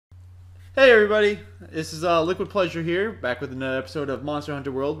Hey everybody, this is Liquid Pleasure here, back with another episode of Monster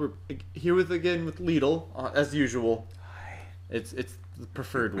Hunter World. We're here again with Leedle, as usual. It's the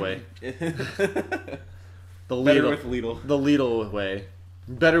preferred way. The Better with Leedle. The Leedle way.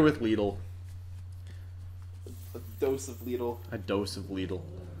 Better with Leedle. A dose of Leedle. A dose of Leedle.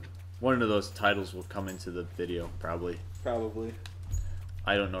 One of those titles will come into the video, probably. Probably.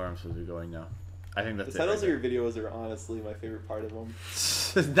 I don't know where I'm supposed to be going now. I think that's the titles of your videos are honestly my favorite part of them.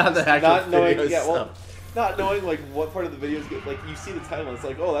 Not the actual not knowing, video yeah, well, stuff. not knowing like what part of the videos get, like you see the title and it's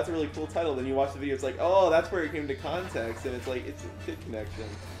like, oh, that's a really cool title. Then you watch the video, it's like, oh, that's where it came to context, and it's like it's a good connection.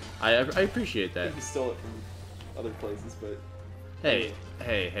 I appreciate I that. think you stole it from other places, but hey,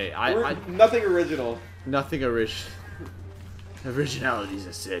 I nothing original. Nothing originality is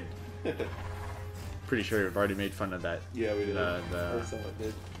a sin. Pretty sure we've already made fun of that. Yeah, we did. Or someone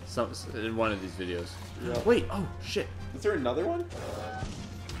did. In one of these videos. Yep. Wait, oh shit. Is there another one?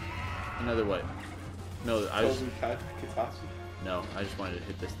 Another what? No, No, I just wanted to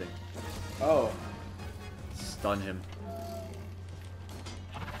hit this thing. Oh. Stun him.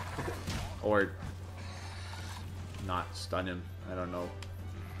 Or not stun him. I don't know.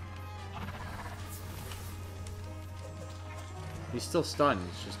 He's still stunned.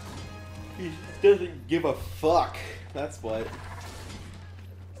 It's just he doesn't give a fuck. That's what.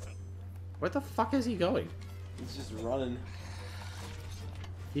 Where the fuck is he going? He's just running.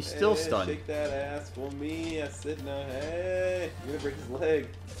 He's still stunned. Shake that ass for me. I said no. Hey, you're gonna break his leg.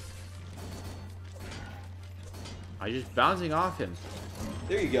 I'm just bouncing off him.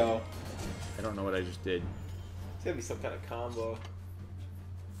 There you go. I don't know what I just did. It's gotta be some kind of combo.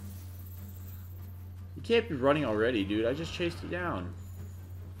 You can't be running already, dude. I just chased you down.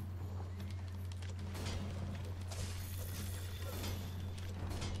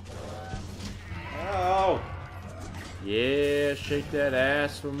 Ow! Yeah, shake that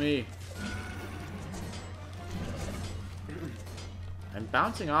ass for me. I'm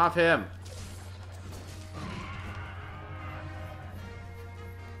bouncing off him.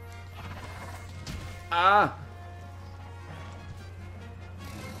 Ah!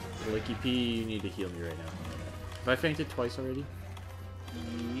 Licky P, you need to heal me right now. Have I fainted twice already?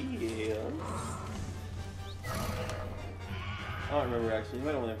 Yeah. I don't remember actually. You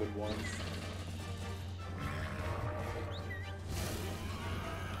might only have been once.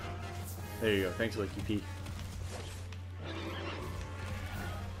 There you go. Thanks, Licky P.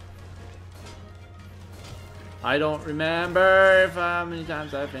 I don't remember if how many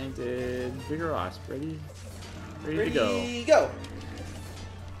times I fainted. Bigger Wasp, ready to go. Go!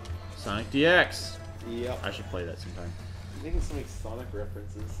 Sonic DX. Yep. I should play that sometime. You're making so many Sonic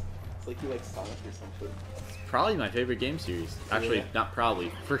references. It's like you like Sonic or something. It's probably my favorite game series. Actually, yeah. not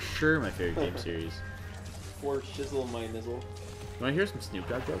probably. For sure my favorite game series. For shizzle my nizzle. You want to hear some Snoop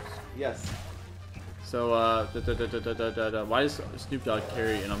Dogg jokes? Yes. So, why does Snoop Dogg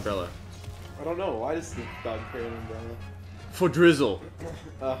carry an umbrella? I don't know. Why does Snoop Dogg carry an umbrella? For drizzle.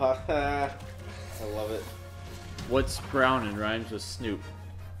 I love it. What's brown and rhymes with Snoop?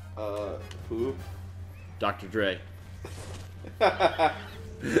 Who? Dr. Dre. You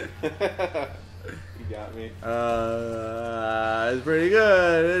got me. It's pretty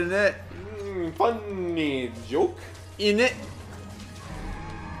good, isn't it? Funny joke. In it.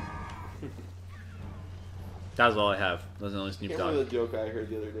 That was all I have. That was the only Snoop I can't Dogg. remember the joke I heard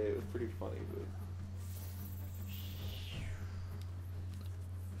the other day. It was pretty funny, but...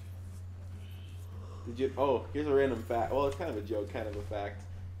 Did you... Oh, here's a random fact. Well, it's kind of a joke, kind of a fact.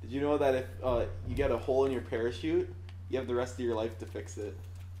 Did you know that if you get a hole in your parachute, you have the rest of your life to fix it?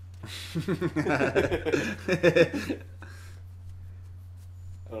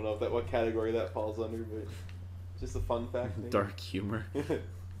 I don't know what category that falls under, but just a fun fact. Maybe. Dark humor.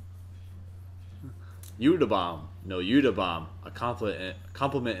 Udabomb. No, Udabomb. A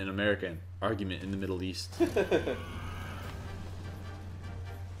compliment in American. Argument in the Middle East.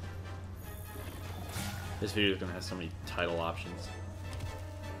 This video is going to have so many title options.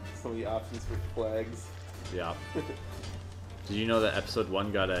 So many options for flags. Yeah. Did you know that episode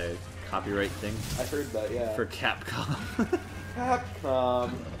 1 got a copyright thing? I heard that, yeah. For Capcom.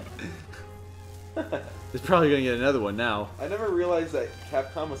 Capcom. It's probably going to get another one now. I never realized that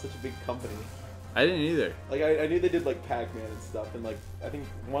Capcom was such a big company. I didn't either. Like, I knew they did, like, Pac-Man and stuff, and, like, I think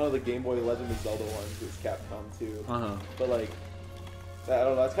one of the Game Boy Legend of Zelda ones was Capcom, too. Uh-huh. But, like, I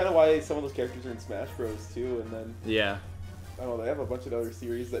don't know, that's kind of why some of those characters are in Smash Bros, too, and then... Yeah. I don't know, they have a bunch of other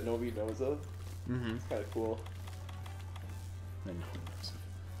series that nobody knows of. Mm-hmm. It's kind of cool. And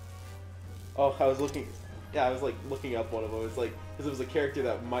Oh, I was looking... Yeah, I was, like, looking up one of them. It's, like... Because it was a character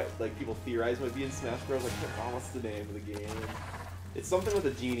that might, like, people theorize might be in Smash Bros. Like, oh, what's the name of the game? It's something with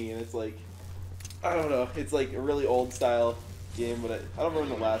a genie, and it's like, I don't know. It's like a really old style game, but I don't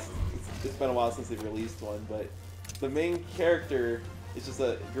remember the last. It's been a while since they've released one, but the main character is just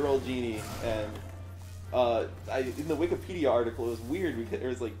a girl genie, and in the Wikipedia article, it was weird because it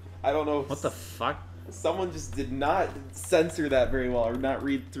was like, I don't know. What the fuck? Someone just did not censor that very well, or not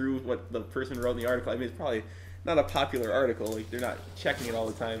read through what the person wrote in the article. I mean, it's probably not a popular article, like they're not checking it all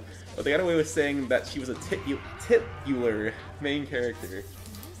the time, but they got away with saying that she was a titular main character.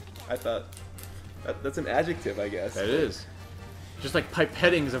 I thought that's an adjective, I guess. That is. Just like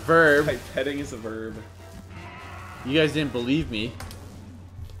pipetting is a verb. Pipetting is a verb. You guys didn't believe me.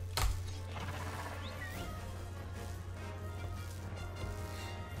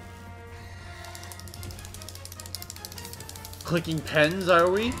 Clicking pens, are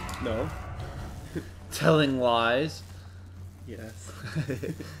we? No. Telling lies. Yes.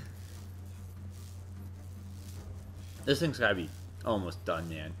 This thing's gotta be almost done,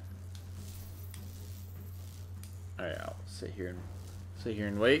 man. Alright, I'll sit here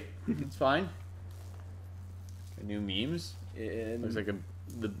and wait. It's fine. New memes. Looks like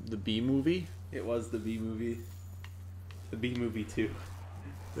the B movie. It was the B movie. The B movie 2.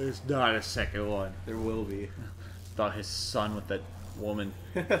 There's not a second one. There will be. About his son with that woman.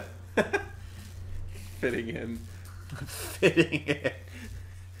 Fitting in. Fitting in.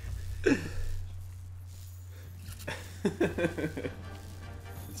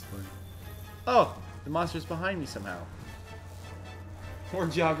 It's funny. Oh, the monster's behind me somehow. More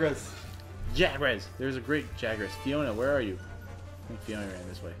Jagras. Jagras. There's a great Jagras. Fiona, where are you? I think Fiona ran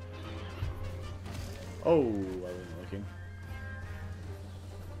this way. Oh, I wasn't looking.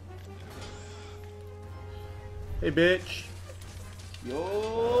 Hey, bitch.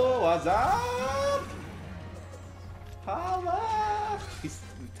 Yo, what's up? Holla! He's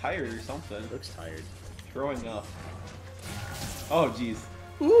tired or something. Looks tired. Throwing up. Oh, jeez.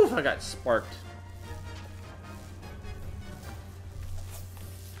 Oof, I got sparked.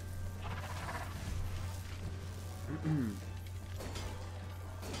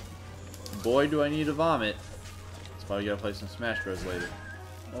 Boy, do I need to vomit. That's why we gotta play some Smash Bros. Later.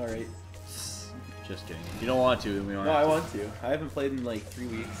 Alright. Just kidding. If you don't want to, then we don't No, have I to. want to. I haven't played in like 3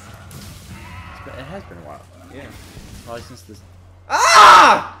 weeks. It has been a while. Yeah. Probably since this.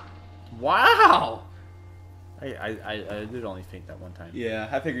 Ah! Wow! I did only faint that one time. Yeah,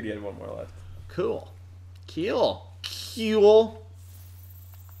 I figured you had one more left. Cool. Cool. Cool.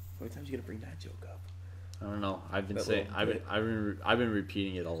 How many times are you gonna bring that joke up? I don't know. I've been That saying. little I've been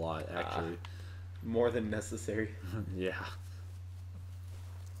repeating it a lot, actually. More than necessary. Yeah.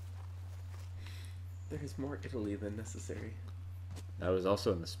 There's more Italy than necessary. That was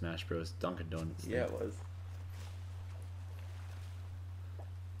also in the Smash Bros. Dunkin' Donuts thing. Yeah, it was.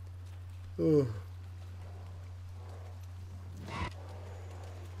 Oh.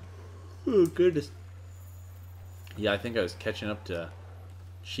 Oh, goodness. Yeah, I think I was catching up to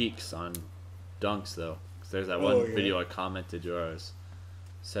Cheeks on Dunks, though. Because there's that one video I commented where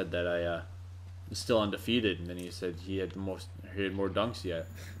said that I was still undefeated, and then he said he had more dunks yet.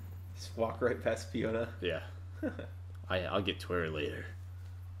 Just walk right past Fiona. Yeah. I'll get to her later.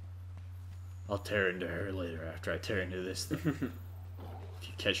 I'll tear into her later after I tear into this thing. If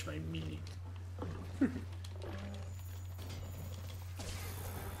you catch my meaning.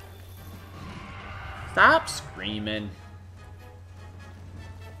 Stop screaming.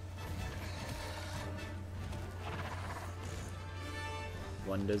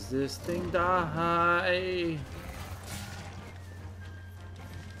 When does this thing die?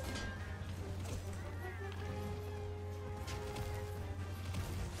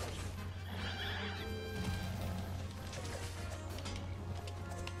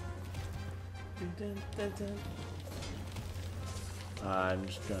 I'm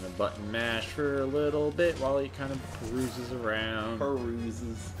just gonna button mash for a little bit while he kind of peruses around.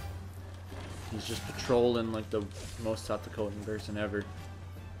 Peruses. He's just patrolling like the most South Dakotan person ever.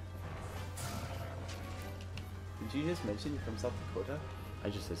 Did you just mention you're from South Dakota? I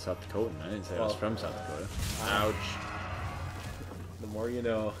just said South Dakotan. I didn't say I was Oh. from South Dakota. Ouch. The more you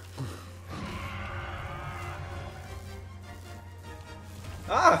know.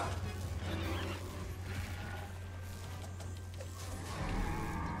 Ah!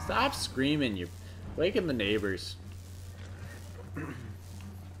 Stop screaming. You're waking the neighbors.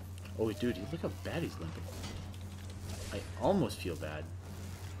 Oh, dude, look how bad he's limping. I almost feel bad.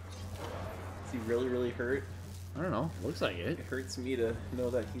 Is he really, really hurt? I don't know. Looks like it. It hurts me to know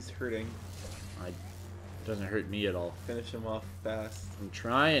that he's hurting. It doesn't hurt me at all. Finish him off fast. I'm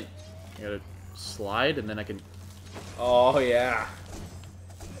trying. I gotta slide and then I can... Oh, yeah.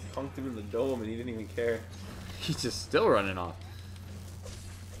 Punked him in the dome and he didn't even care. He's just still running off.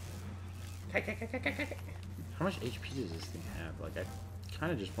 How much HP does this thing have? Like, I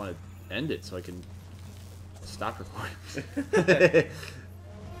kind of just want to end it so I can stop recording.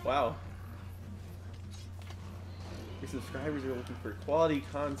 Wow. Your subscribers are looking for quality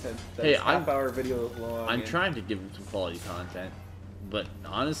content that's half-hour videos long. I'm trying to give them some quality content, but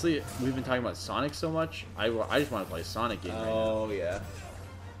honestly, we've been talking about Sonic so much. I just want to play a Sonic game right now. Oh yeah.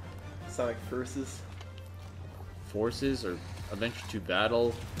 Sonic Forces or Adventure 2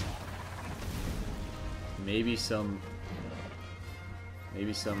 Battle. Maybe some.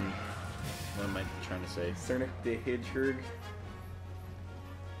 What am I trying to say? Sonic the Hedgehog.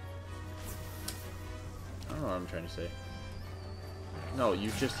 I don't know what I'm trying to say. No,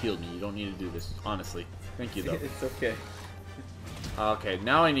 you just healed me. You don't need to do this. Honestly. Thank you, though. It's okay. Okay,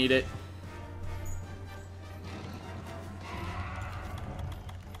 now I need it.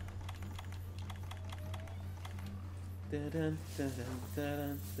 Dun, dun, dun,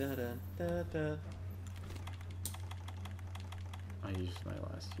 dun, dun, dun, dun. I used my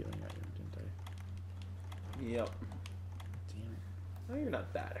last healing item, didn't I? Yep. Damn it. Oh, you're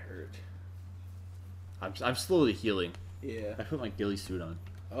not that hurt. I'm slowly healing. Yeah. I put my ghillie suit on.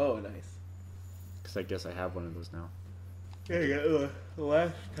 Oh, nice. Because I guess I have one of those now. Yeah, you got the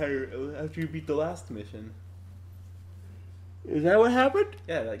last time after you beat the last mission. Is that what happened?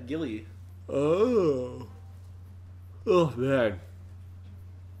 Yeah, that ghillie. Oh. Oh, man.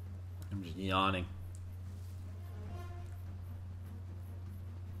 I'm just yawning.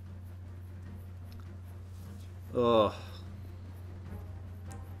 Ugh.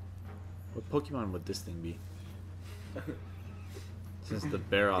 What Pokemon would this thing be? Since the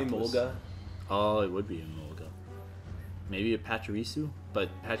Barrock was... Emolga. Oh, it would be Emolga. Maybe a Pachirisu? But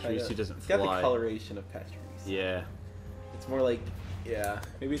Pachirisu doesn't It's fly. got the coloration of Pachirisu. Yeah. It's more like, yeah,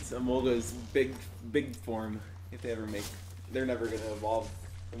 maybe it's Emolga's big form, if they ever make... They're never going to evolve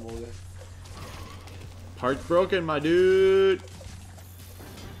Emolga. Part's broken, my dude!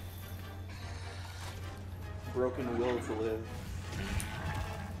 Broken will to live.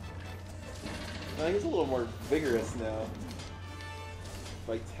 He's a little more vigorous now.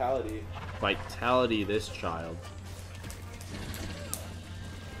 Vitality. Vitality, this child.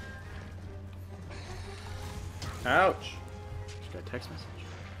 Ouch! Just got a text message.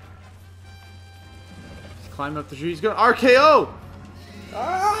 He's climbing up the tree. He's going RKO!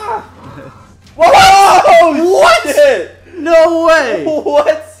 Ah! Whoa! What? Shit! No way!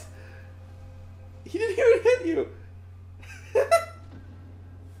 What? He didn't even hit you.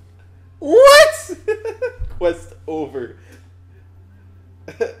 What? Quest over.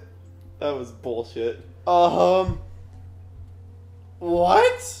 That was bullshit. What?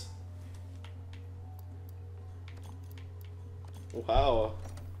 Wow.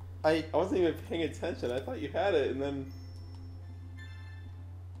 I wasn't even paying attention. I thought you had it, and then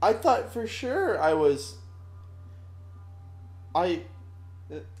I thought for sure I was. I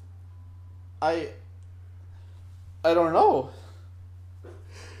don't know.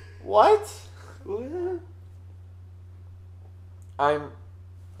 What? I'm.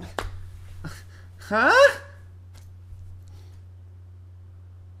 Huh?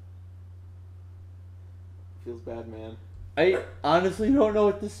 feels bad, man. I honestly don't know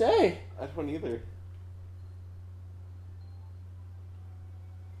what to say. I don't either.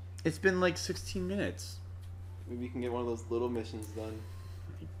 It's been like 16 minutes. Maybe you can get one of those little missions done.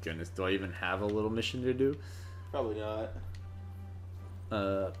 My goodness, do I even have a little mission to do? Probably not.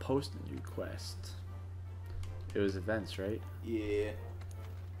 Post a new quest. It was events, right? Yeah.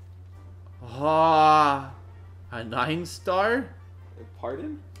 Ah, a 9-star?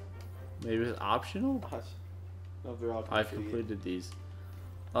 Pardon? Maybe it's optional? Gosh. No, they're all I've complete. completed these.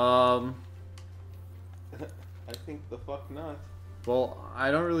 I think the fuck not. Well,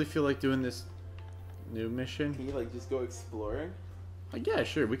 I don't really feel like doing this new Can mission. you like just go exploring? Like, yeah,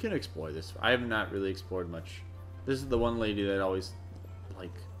 sure, we can explore this. I have not really explored much. This is the one lady that always,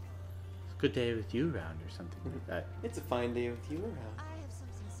 like, good day with you around or something like that. It's a fine day with you around. I have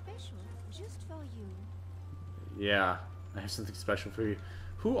something special just for you. Yeah, I have something special for you.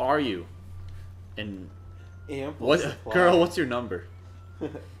 Who are you? And Ample what, supply. girl? What's your number?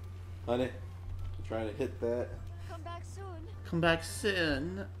 Honey, I'm trying to hit that. Come back soon. Come back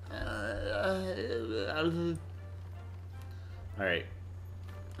soon. All right.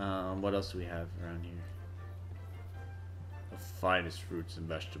 What else do we have around here? The finest fruits and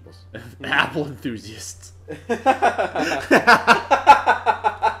vegetables. Apple enthusiasts.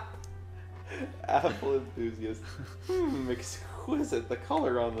 Apple enthusiast. Exquisite. The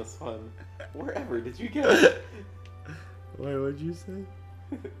color on this one. Wherever did you get it? Wait, what'd you say?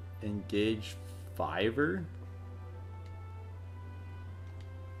 Engage Fiverr?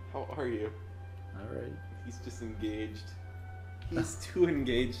 How are you? Alright. He's just engaged. He's too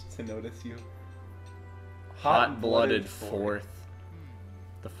engaged to notice you. Hot-blooded fourth.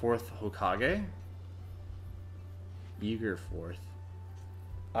 The fourth Hokage? Eager fourth.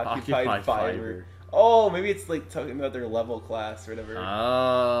 Occupied fiber. Oh, maybe it's like talking about their level class or whatever.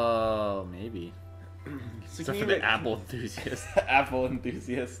 Oh, maybe. So Except for the apple enthusiast. Apple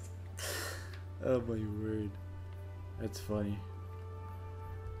enthusiast. Oh my word. That's funny.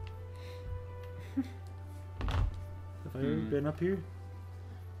 Have I ever been up here?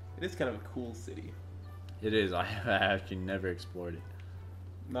 It is kind of a cool city. It is. I have actually never explored it.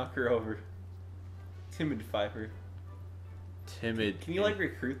 Knock her over. Timid fiber. Timid. Can you like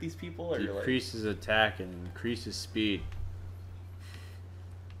recruit these people or decreases attack and increases speed?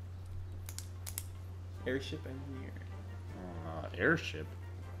 Airship engineer. Airship?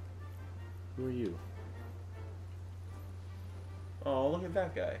 Who are you? Oh, look at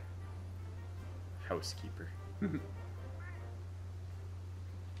that guy. Housekeeper.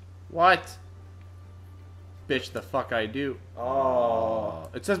 What? Bitch, the fuck I do. Oh.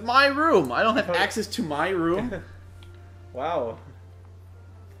 It says my room. I don't have access to my room. Wow.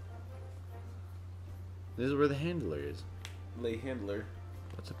 This is where the handler is. Lay handler.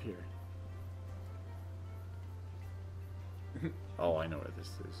 What's up here? Oh, I know where this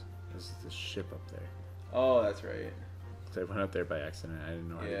is. This is the ship up there. Oh, that's right. So I went up there by accident. I didn't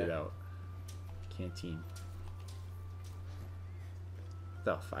know how to get out. Canteen.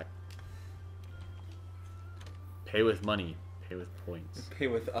 The fuck? Pay with money. Pay with points. Pay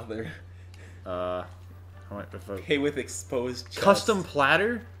with other. How much? Pay with exposed chest. Custom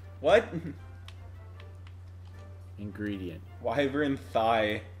platter? What? Ingredient. Wyvern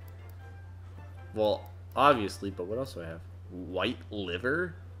thigh. Well, obviously, but what else do I have? White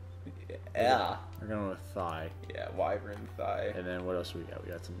liver? Yeah. We're going with thigh. Yeah, wyvern thigh. And then what else do we got?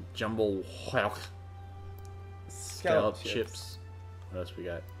 We got some jumbo Scallop chips. What else we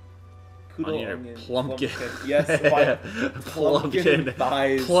got? Poodle onion, plumpkin. Yes, plumpkin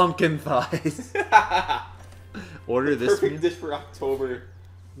thighs. Plumpkin thighs. Order this Perfect meal? dish for October.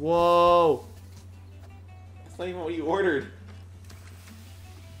 Whoa. That's not even what you ordered.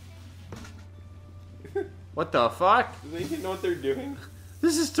 What the fuck? Do they even know what they're doing?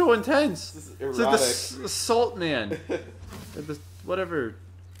 This is too intense. This is It's erotic. like the salt man. Or the, whatever.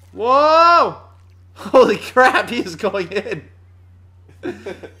 Whoa! Holy crap, he is going in.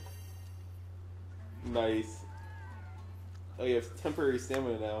 Nice. Oh, you have temporary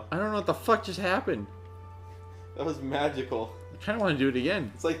stamina now. I don't know what the fuck just happened. That was magical. I kind of want to do it again.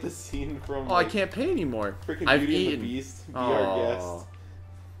 It's like the scene from. Oh, I can't pay anymore. Freaking I've Beauty eaten. and the Beast. Be Oh. our guest.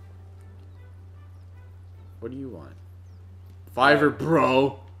 What do you want? Fiverr,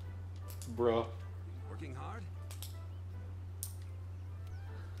 bro. Bro. Working hard?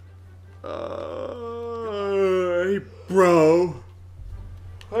 Hey, bro.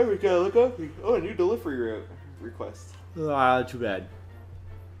 Hi, we gotta look up. Oh, a new delivery request. Ah, too bad.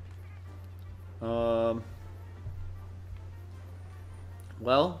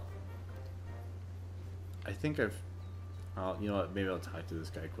 Well, I think I've. You know what? Maybe I'll talk to this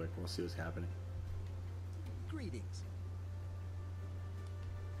guy quick. We'll see what's happening. Greetings.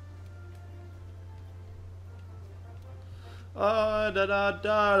 Da da da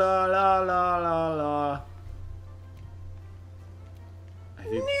da la la la la. I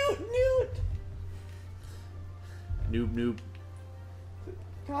think. Noob noob.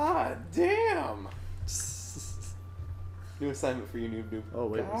 God damn. New assignment for you, noob. Oh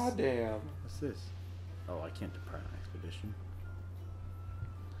wait. God damn. What's this? Oh, I can't depart an expedition.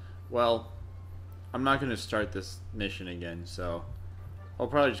 Well, I'm not gonna start this mission again, so I'll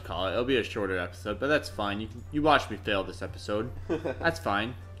probably just call it. It'll be a shorter episode, but that's fine. You watched me fail this episode. That's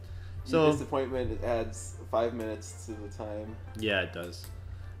fine. So So disappointment, it adds 5 minutes to the time. yeah, it does.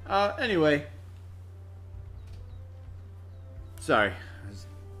 Anyway, sorry, I was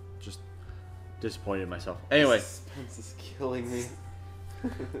just disappointed in myself. Anyway, Suspense is killing me.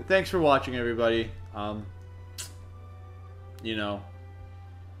 thanks for watching, everybody. You know,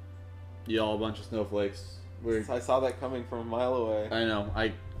 y'all a bunch of snowflakes. I saw that coming from a mile away. I know.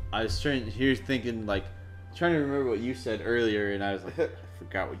 I was trying here thinking trying to remember what you said earlier, and I was like, I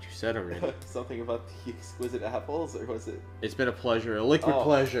forgot what you said already. Something about the exquisite apples, or was it It's been a pleasure, a liquid Oh.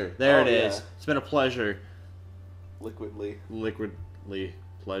 pleasure. There Oh, it is. yeah. It's been a pleasure, liquidly? liquidly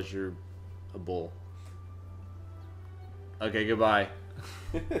pleasurable. Okay, goodbye.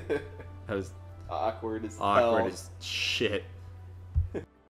 That was Awkward as awkward hell. as shit.